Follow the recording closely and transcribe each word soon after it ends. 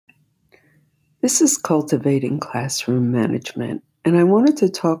This is Cultivating Classroom Management, and I wanted to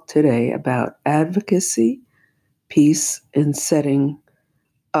talk today about advocacy, peace, and setting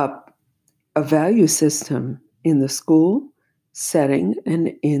up a value system in the school setting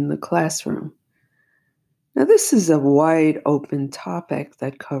and in the classroom. Now, this is a wide open topic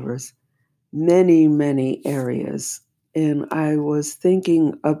that covers many, many areas, and I was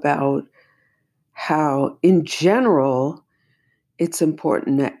thinking about how, in general, it's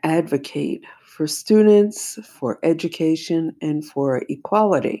important to advocate for students, for education, and for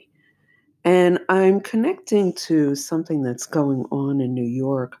equality. And I'm connecting to something that's going on in New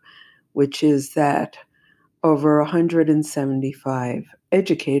York, which is that over 175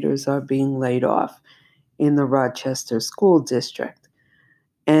 educators are being laid off in the Rochester School District.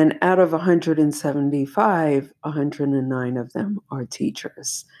 And out of 175, 109 of them are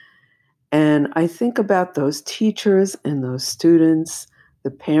teachers. And I think about those teachers and those students,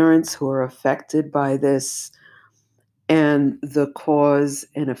 the parents who are affected by this, and the cause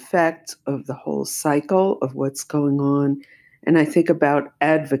and effect of the whole cycle of what's going on. And I think about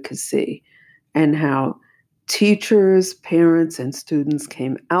advocacy and how teachers, parents, and students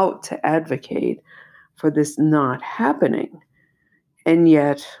came out to advocate for this not happening. And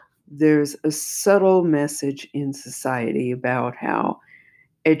yet, there's a subtle message in society about how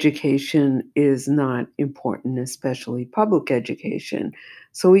education is not important, especially public education.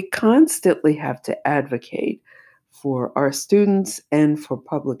 So we constantly have to advocate for our students and for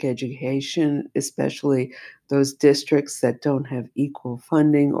public education, especially those districts that don't have equal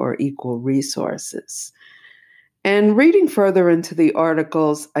funding or equal resources. And reading further into the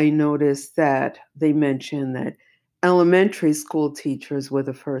articles, I noticed that they mention that elementary school teachers were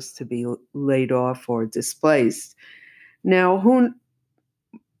the first to be laid off or displaced. Now, who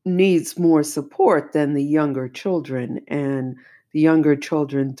needs more support than the younger children? And the younger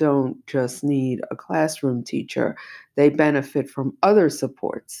children don't just need a classroom teacher, they benefit from other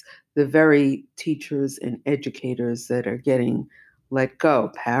supports. The very teachers and educators that are getting let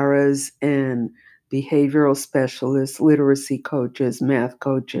go, paras and behavioral specialists, literacy coaches, math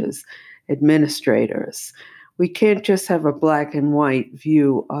coaches, administrators. We can't just have a black and white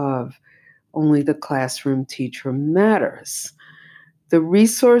view of only the classroom teacher matters. The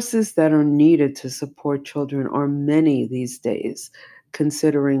resources that are needed to support children are many these days,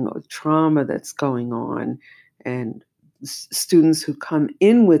 considering the trauma that's going on and students who come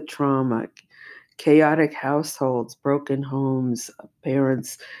in with trauma, chaotic households, broken homes,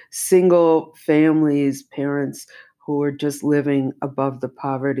 parents, single families, parents who are just living above the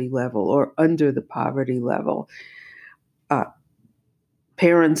poverty level or under the poverty level, uh,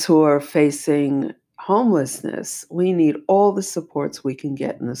 parents who are facing homelessness. We need all the supports we can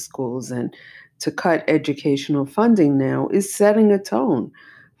get in the schools, and to cut educational funding now is setting a tone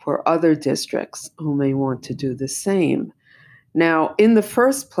for other districts who may want to do the same. Now, in the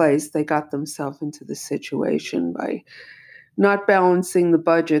first place, they got themselves into the situation by not balancing the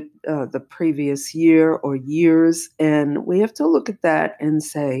budget the previous year or years. And we have to look at that and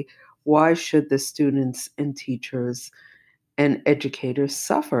say, why should the students and teachers and educators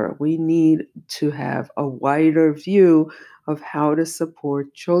suffer? We need to have a wider view of how to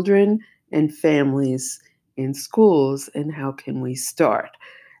support children and families in schools, and how can we start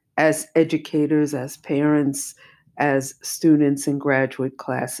as educators, as parents, as students in graduate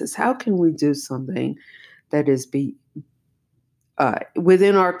classes. How can we do something that is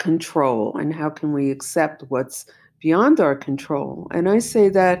within our control, and how can we accept what's beyond our control? And I say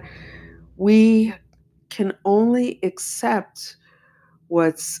that we can only accept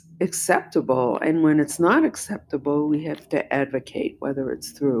what's acceptable. And when it's not acceptable, we have to advocate, whether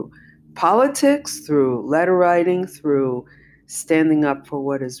it's through politics, through letter writing, through standing up for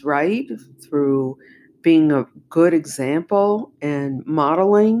what is right, through being a good example and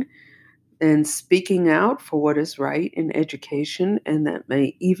modeling and speaking out for what is right in education. And that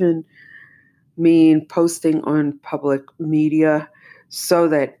may even mean posting on public media so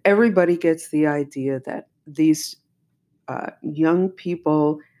that everybody gets the idea that these young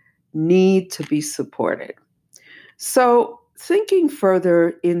people need to be supported. So, thinking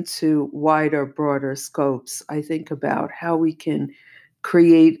further into wider, broader scopes, I think about how we can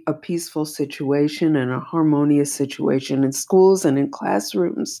create a peaceful situation and a harmonious situation in schools and in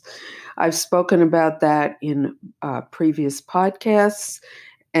classrooms. I've spoken about that in previous podcasts.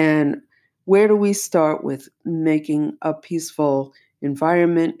 And where do we start with making a peaceful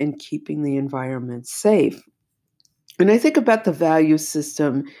environment and keeping the environment safe? And I think about the value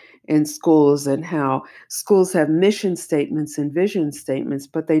system in schools and how schools have mission statements and vision statements,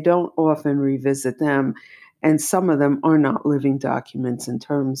 but they don't often revisit them. And some of them are not living documents in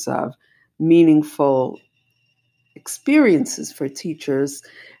terms of meaningful experiences for teachers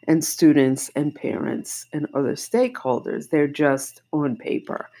and students and parents and other stakeholders. They're just on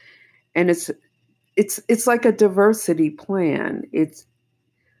paper. And it's like a diversity plan. It's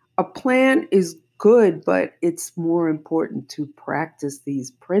a plan is good, but it's more important to practice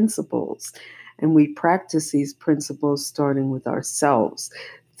these principles. And we practice these principles starting with ourselves,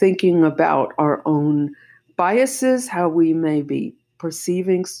 thinking about our own biases, how we may be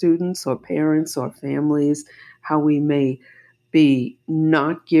perceiving students or parents or families, how we may be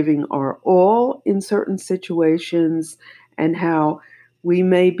not giving our all in certain situations, and how we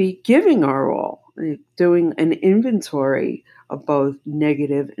may be giving our all, doing an inventory of both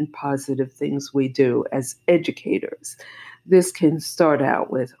negative and positive things we do as educators. This can start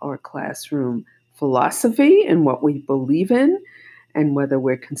out with our classroom philosophy and what we believe in, and whether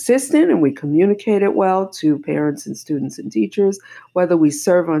we're consistent and we communicate it well to parents and students and teachers, whether we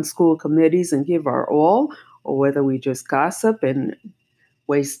serve on school committees and give our all, or whether we just gossip and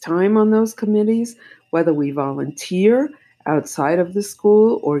waste time on those committees, whether we volunteer outside of the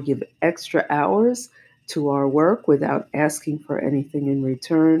school or give extra hours to our work without asking for anything in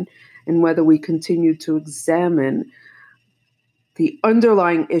return, and whether we continue to examine the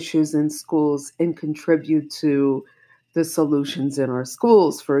underlying issues in schools and contribute to the solutions in our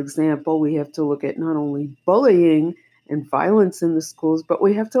schools. For example, we have to look at not only bullying and violence in the schools, but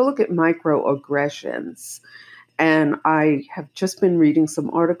we have to look at microaggressions. And I have just been reading some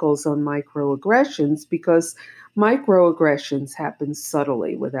articles on microaggressions because microaggressions happen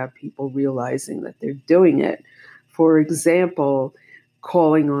subtly without people realizing that they're doing it. For example,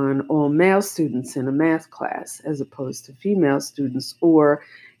 calling on all male students in a math class as opposed to female students, or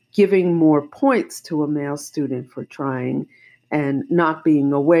giving more points to a male student for trying and not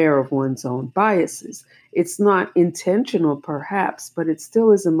being aware of one's own biases. It's not intentional, perhaps, but it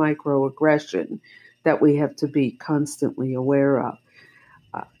still is a microaggression that we have to be constantly aware of.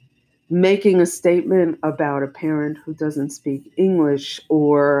 Making a statement about a parent who doesn't speak English,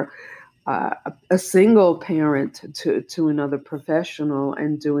 or a single parent to another professional,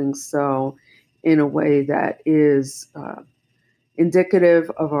 and doing so in a way that is indicative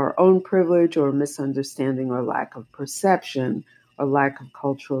of our own privilege or misunderstanding or lack of perception or lack of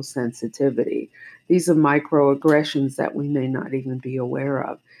cultural sensitivity. These are microaggressions that we may not even be aware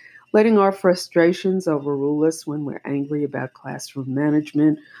of. Letting our frustrations overrule us when we're angry about classroom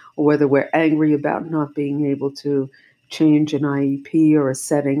management, or whether we're angry about not being able to change an IEP or a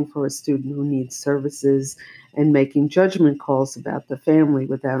setting for a student who needs services, and making judgment calls about the family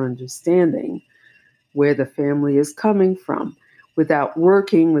without understanding where the family is coming from, without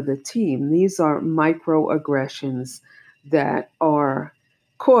working with a team. These are microaggressions that are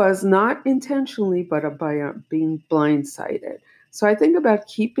caused not intentionally, but by being blindsided. So I think about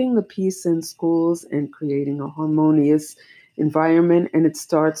keeping the peace in schools and creating a harmonious environment, and it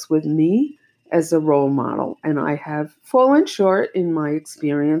starts with me as a role model. And I have fallen short in my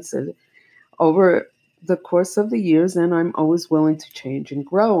experience over the course of the years, and I'm always willing to change and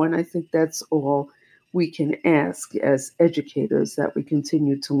grow. And I think that's all we can ask as educators, that we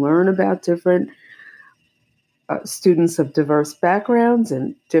continue to learn about different students of diverse backgrounds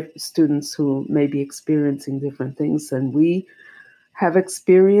and students who may be experiencing different things than we have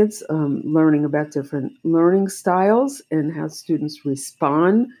experienced, learning about different learning styles and how students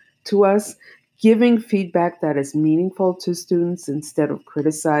respond to us, giving feedback that is meaningful to students instead of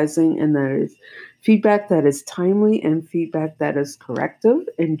criticizing, and that is feedback that is timely and feedback that is corrective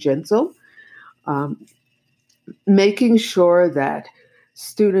and gentle. Making sure that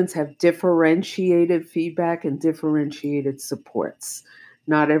students have differentiated feedback and differentiated supports.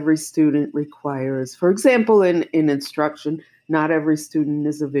 Not every student requires, for example, in instruction, not every student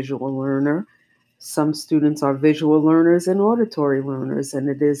is a visual learner. Some students are visual learners and auditory learners, and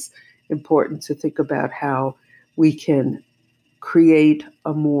it is important to think about how we can create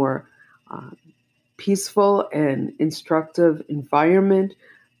a more peaceful and instructive environment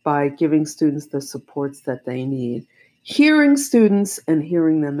by giving students the supports that they need. Hearing students and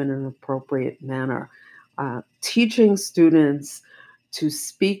hearing them in an appropriate manner. Teaching students to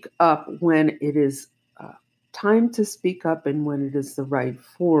speak up when it is time to speak up and when it is the right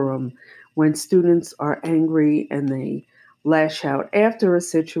forum. When students are angry and they lash out after a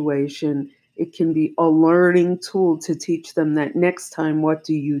situation, it can be a learning tool to teach them that next time, what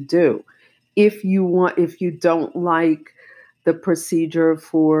do you do? If you don't like the procedure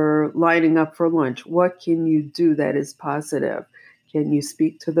for lining up for lunch, what can you do that is positive? Can you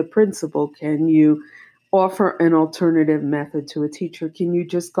speak to the principal? Can you offer an alternative method to a teacher? Can you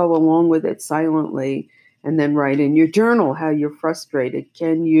just go along with it silently and then write in your journal how you're frustrated?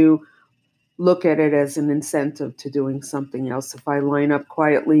 Can you look at it as an incentive to doing something else. If I line up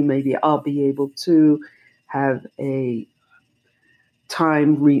quietly, maybe I'll be able to have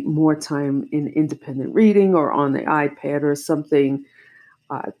more time in independent reading or on the iPad or something,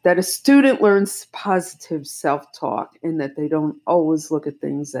 that a student learns positive self-talk and that they don't always look at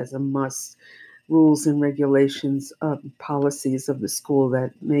things as a must, rules and regulations, policies of the school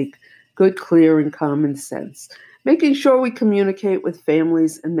that make good, clear, and common sense. Making sure we communicate with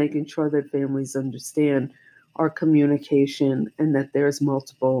families and making sure that families understand our communication and that there's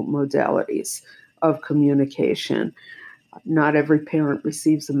multiple modalities of communication. Not every parent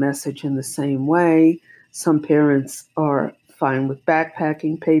receives a message in the same way. Some parents are fine with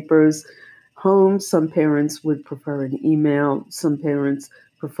backpacking papers home. Some parents would prefer an email. Some parents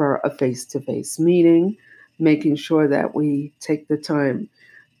prefer a face-to-face meeting. Making sure that we take the time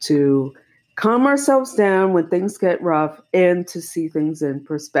to calm ourselves down when things get rough and to see things in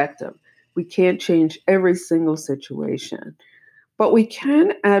perspective. We can't change every single situation, but we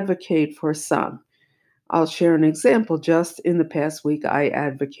can advocate for some. I'll share an example. Just in the past week, I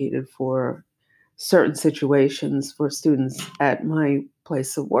advocated for certain situations for students at my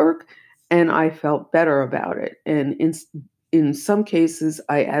place of work, and I felt better about it. And in some cases,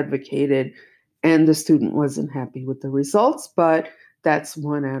 I advocated, and the student wasn't happy with the results, but that's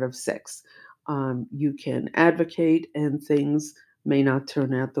 1 out of 6. You can advocate, and things may not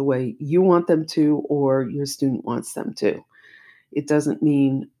turn out the way you want them to or your student wants them to. It doesn't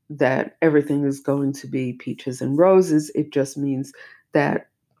mean that everything is going to be peaches and roses. It just means that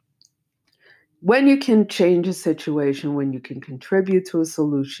when you can change a situation, when you can contribute to a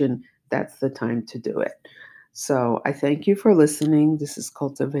solution, that's the time to do it. So I thank you for listening. This is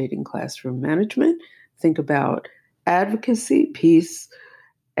Cultivating Classroom Management. Think about advocacy, peace,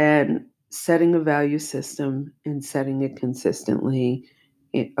 and setting a value system and setting it consistently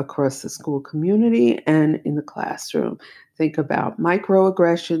across the school community and in the classroom. Think about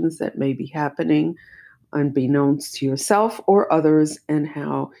microaggressions that may be happening unbeknownst to yourself or others, and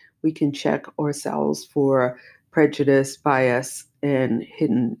how we can check ourselves for prejudice, bias, and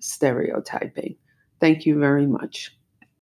hidden stereotyping. Thank you very much.